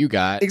to where you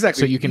got. Exactly.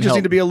 So you can just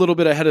need to be a little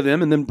bit ahead of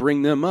them and then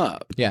bring them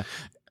up. Yeah.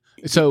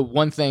 So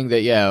one thing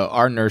that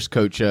our nurse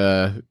coach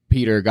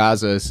Peter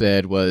Gaza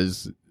said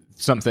was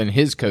something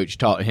his coach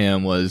taught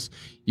him was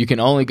you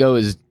can only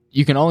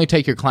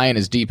take your client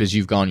as deep as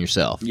you've gone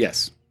yourself.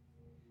 Yes.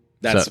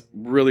 That's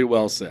really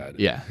well said.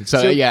 Yeah.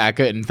 So I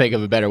couldn't think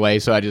of a better way,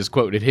 so I just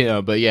quoted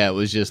him. But it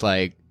was just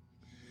like,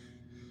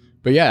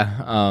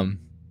 freaking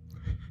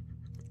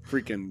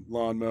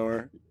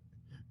lawnmower.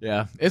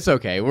 Yeah, it's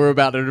okay. We're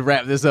about to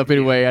wrap this up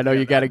anyway. I know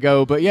you got to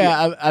go, but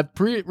I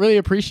really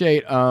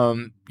appreciate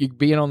you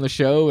being on the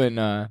show. And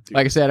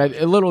like I said,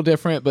 a little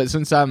different, but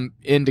since I'm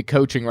into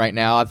coaching right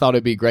now, I thought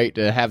it'd be great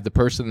to have the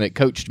person that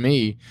coached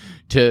me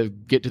to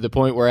get to the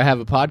point where I have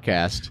a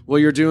podcast. Well,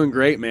 you're doing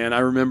great, man. I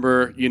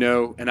remember,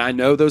 and I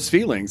know those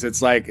feelings.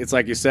 It's like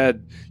you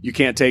said, you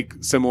can't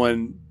take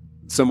someone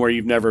somewhere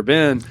you've never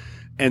been,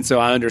 and so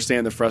I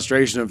understand the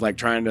frustration of like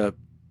trying to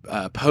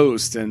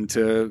post and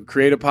to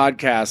create a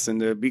podcast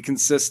and to be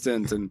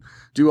consistent and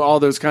do all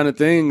those kind of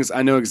things.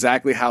 I know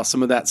exactly how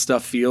some of that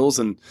stuff feels.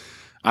 And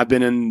I've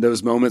been in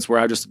those moments where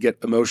I just get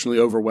emotionally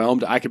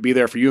overwhelmed. I could be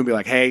there for you and be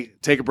like, hey,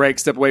 take a break,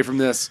 step away from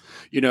this,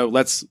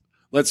 let's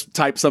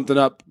type something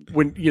up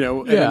when,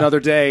 in another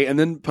day and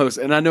then post.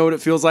 And I know what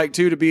it feels like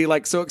too, to be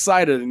like so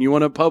excited and you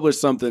want to publish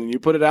something and you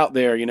put it out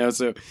there,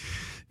 so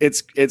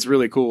it's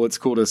really cool. It's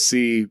cool to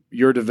see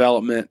your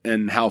development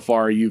and how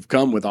far you've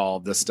come with all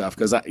of this stuff.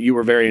 Because you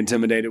were very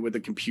intimidated with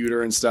the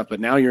computer and stuff, but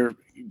now you're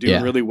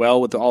doing really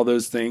well with all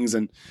those things.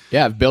 And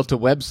I've built a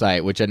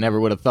website, which I never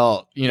would have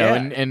thought,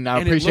 and I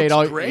appreciate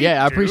all. Great,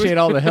 I appreciate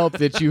all the help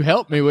that you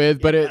helped me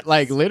with. But it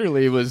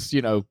literally was,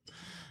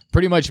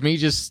 pretty much me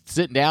just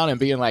sitting down and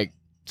being like,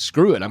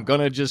 screw it, I'm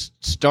gonna just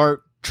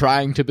start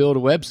trying to build a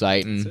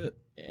website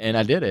and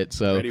I did it.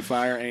 So ready,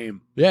 fire,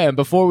 aim. Yeah. And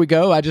before we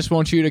go, I just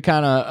want you to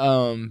kind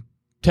of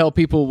tell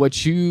people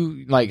what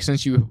you like,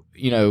 since you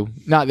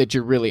not that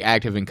you're really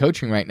active in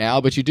coaching right now,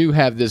 but you do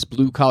have this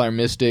Blue Collar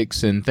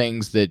Mystics and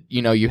things that,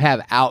 you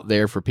have out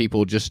there for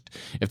people just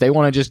if they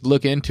want to just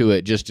look into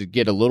it, just to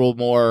get a little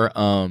more.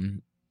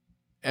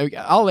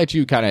 I'll let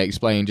you kind of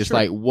explain just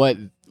like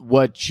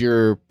what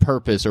your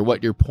purpose or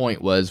what your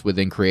point was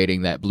within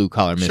creating that Blue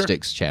Collar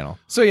Mystics channel.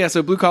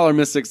 So Blue Collar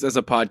Mystics is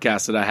a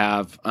podcast that I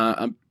have.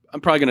 I'm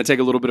probably going to take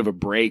a little bit of a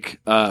break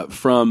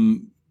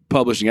from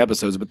publishing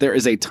episodes, but there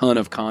is a ton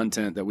of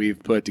content that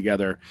we've put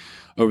together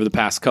over the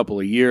past couple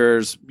of year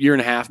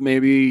and a half,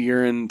 maybe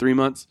year and 3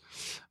 months.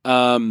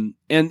 And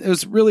it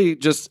was really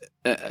just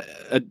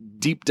a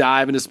deep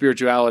dive into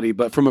spirituality,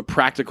 but from a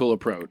practical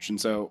approach. And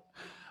so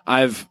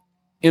I've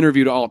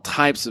interviewed all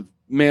types of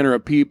manner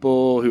of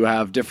people who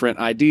have different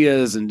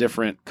ideas and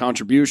different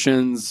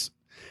contributions,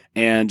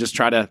 and just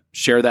try to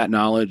share that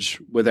knowledge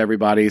with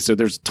everybody. So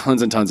there's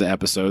tons and tons of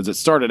episodes. It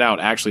started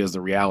out actually as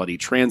the Reality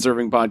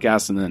Transurfing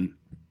podcast, and then,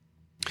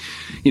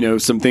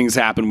 some things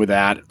happened with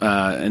that.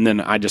 And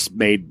then I just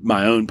made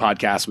my own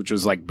podcast, which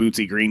was like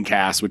Bootsy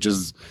Greencast, which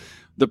is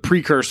the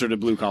precursor to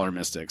Blue Collar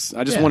Mystics.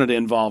 I just wanted to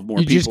involve more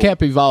people. You just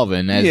kept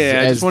evolving.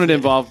 I just wanted to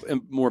involve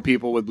more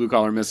people with Blue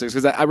Collar Mystics,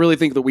 because I really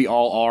think that we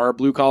all are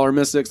Blue Collar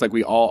Mystics. Like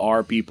we all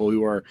are people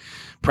who are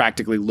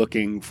practically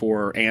looking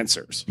for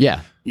answers.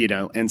 Yeah.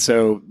 And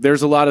so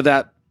there's a lot of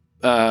that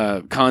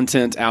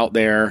content out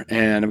there,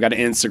 and I've got an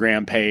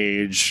Instagram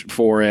page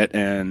for it,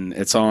 and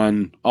it's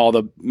on all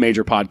the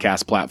major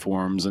podcast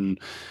platforms and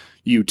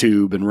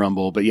YouTube and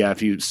Rumble. But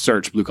if you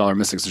search Blue Collar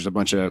Mystics, there's a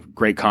bunch of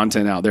great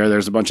content out there.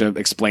 There's a bunch of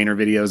explainer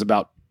videos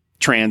about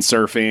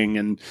transurfing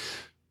and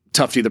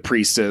Tufty the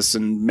Priestess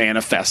and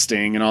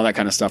manifesting and all that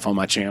kind of stuff on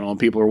my channel. And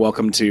people are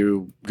welcome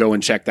to go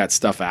and check that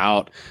stuff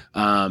out.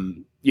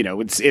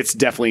 It's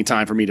definitely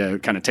time for me to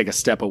kind of take a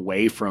step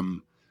away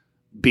from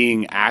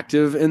being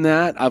active in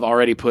that. I've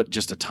already put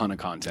just a ton of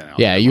content out.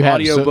 Yeah, you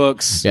have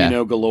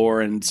audiobooks,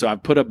 galore. And so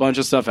I've put a bunch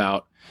of stuff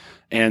out.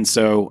 And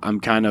so I'm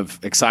kind of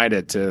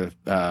excited to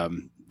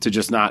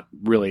just not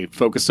really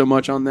focus so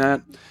much on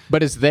that.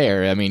 But it's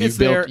there. I mean,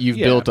 you've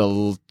built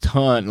a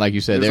ton, like you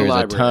said, there's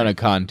a ton of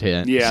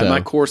content. Yeah, so. My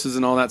courses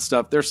and all that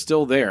stuff, they're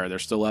still there. They're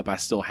still up. I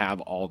still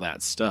have all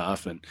that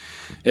stuff. And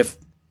if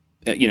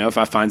if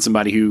I find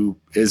somebody who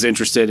is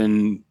interested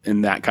in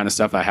that kind of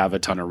stuff, I have a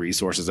ton of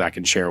resources I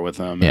can share with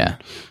them. Yeah.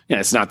 And,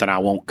 it's not that I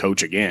won't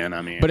coach again.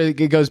 I mean, but it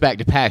goes back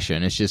to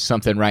passion. It's just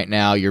something right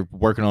now you're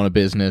working on a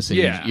business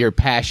and your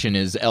passion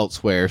is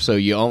elsewhere. So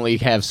you only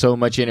have so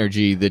much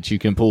energy that you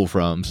can pull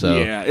from. So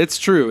yeah, it's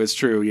true. It's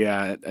true.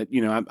 Yeah.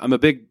 I'm a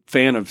big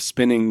fan of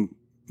spinning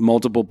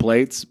multiple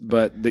plates,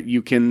 but that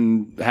you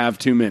can have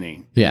too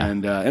many. Yeah.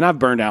 And I've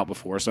burned out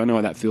before, so I know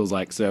what that feels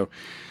like. So,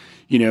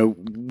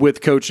 with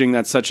coaching,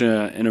 that's such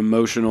an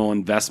emotional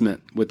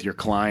investment with your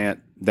client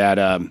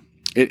that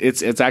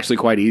it's actually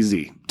quite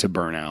easy to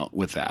burn out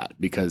with that,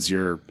 because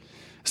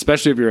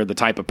especially if you're the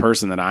type of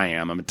person that I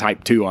am. I'm a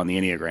type 2 on the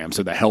Enneagram,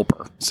 so the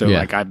helper. So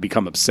I've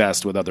become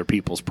obsessed with other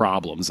people's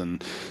problems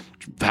and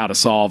how to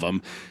solve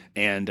them.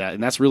 And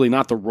that's really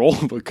not the role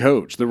of a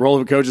coach. The role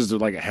of a coach is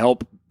to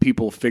help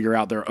people figure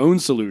out their own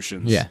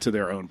solutions to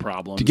their own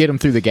problems. To get them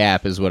through the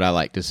gap is what I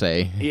like to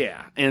say.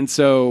 Yeah. And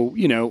so,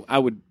 I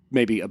would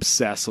maybe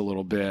obsess a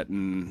little bit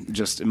and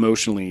just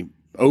emotionally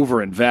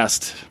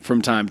overinvest from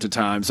time to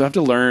time. So I have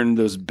to learn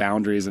those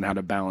boundaries and how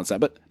to balance that.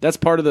 But that's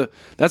part of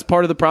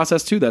the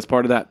process too. That's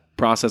part of that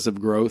process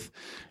of growth.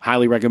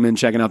 Highly recommend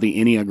checking out the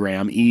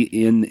Enneagram,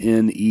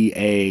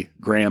 ENNEA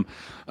gram.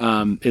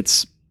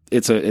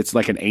 It's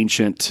like an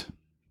ancient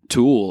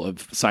tool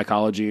of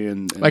psychology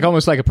and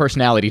almost like a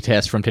personality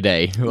test from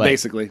today.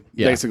 Basically,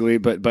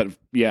 but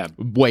yeah,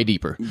 way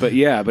deeper. But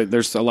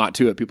there's a lot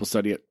to it. People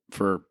study it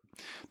for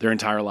their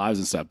entire lives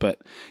and stuff.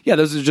 But yeah,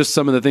 those are just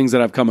some of the things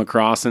that I've come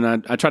across, and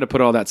I try to put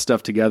all that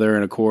stuff together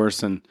in a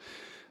course, and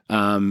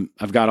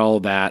I've got all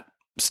of that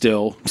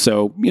still.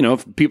 So,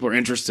 if people are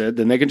interested,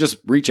 then they can just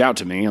reach out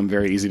to me. I'm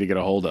very easy to get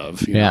a hold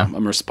of.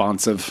 I'm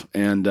responsive,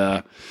 and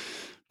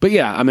but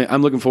yeah, I mean,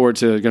 I'm looking forward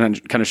to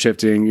kind of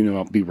shifting.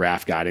 I'll be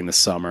raft guiding this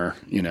summer,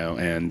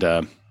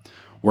 and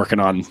working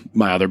on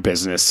my other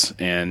business,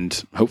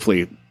 and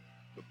hopefully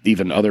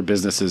even other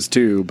businesses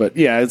too. But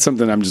yeah, it's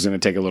something I'm just going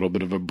to take a little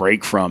bit of a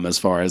break from, as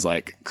far as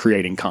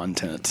creating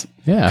content.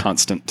 Yeah.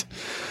 Constant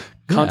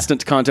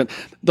content.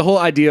 The whole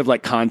idea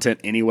of content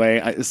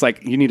anyway, it's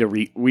we need to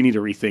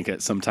rethink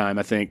it sometime,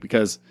 I think,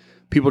 because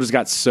people just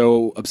got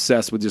so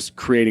obsessed with just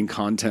creating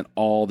content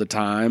all the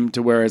time,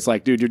 to where it's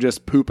dude, you're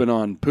just pooping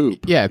on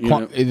poop. Yeah.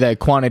 The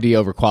quantity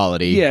over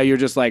quality. Yeah. You're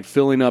just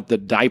filling up the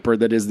diaper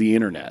that is the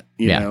internet.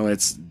 You know,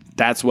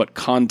 that's what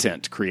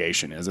content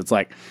creation is. It's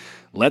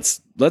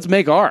let's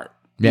make art.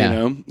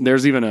 Yeah.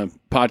 There's even a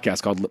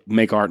podcast called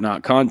Make Art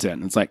Not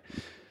Content. It's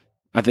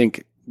I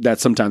think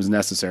that's sometimes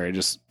necessary.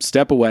 Just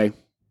step away,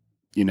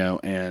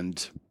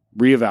 and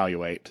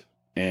reevaluate,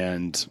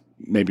 and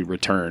maybe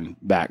return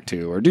back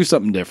to, or do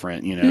something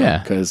different,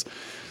 because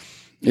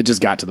it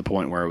just got to the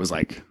point where it was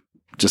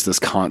just this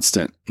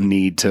constant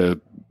need to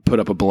put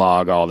up a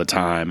blog all the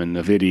time and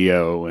a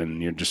video,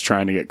 and you're just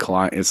trying to get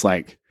clients.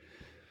 It's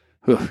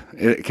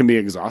it can be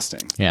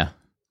exhausting. Yeah.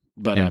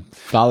 But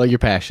follow your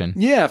passion.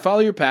 Yeah, follow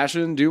your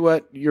passion. Do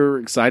what you're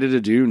excited to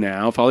do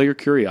now. Follow your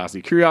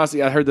curiosity.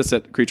 Curiosity. I heard this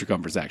at Creature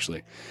Comforts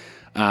actually,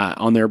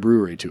 on their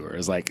brewery tour.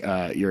 Is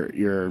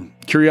your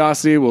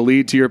curiosity will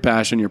lead to your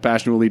passion. Your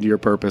passion will lead to your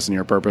purpose, and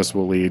your purpose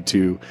will lead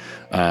to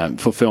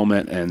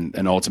fulfillment,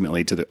 and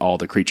ultimately to all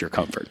the creature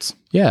comforts.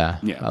 Yeah,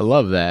 I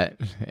love that.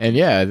 And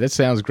yeah, that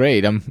sounds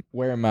great. I'm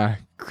wearing my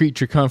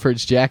Creature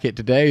Comforts jacket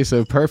today,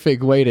 so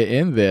perfect way to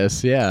end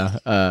this.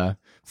 Yeah,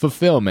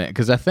 fulfillment,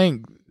 because I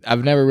think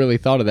I've never really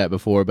thought of that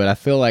before, but I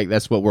feel like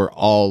that's what we're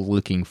all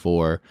looking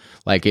for.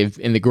 If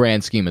in the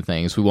grand scheme of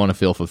things, we want to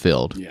feel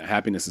fulfilled. Yeah,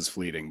 happiness is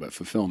fleeting, but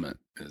fulfillment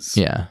is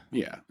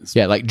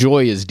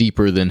joy is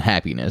deeper than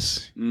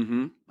happiness.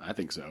 Mm-hmm. I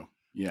think so.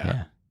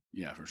 Yeah,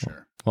 for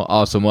sure. Well,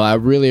 awesome. Well, I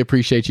really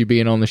appreciate you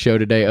being on the show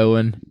today,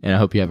 Owen, and I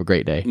hope you have a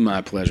great day.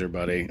 My pleasure,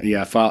 buddy.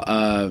 Yeah,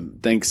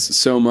 thanks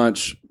so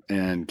much,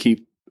 and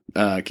keep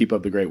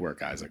up the great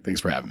work, Isaac. Thanks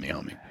for having me,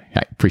 homie.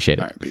 I appreciate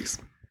it. All right, peace.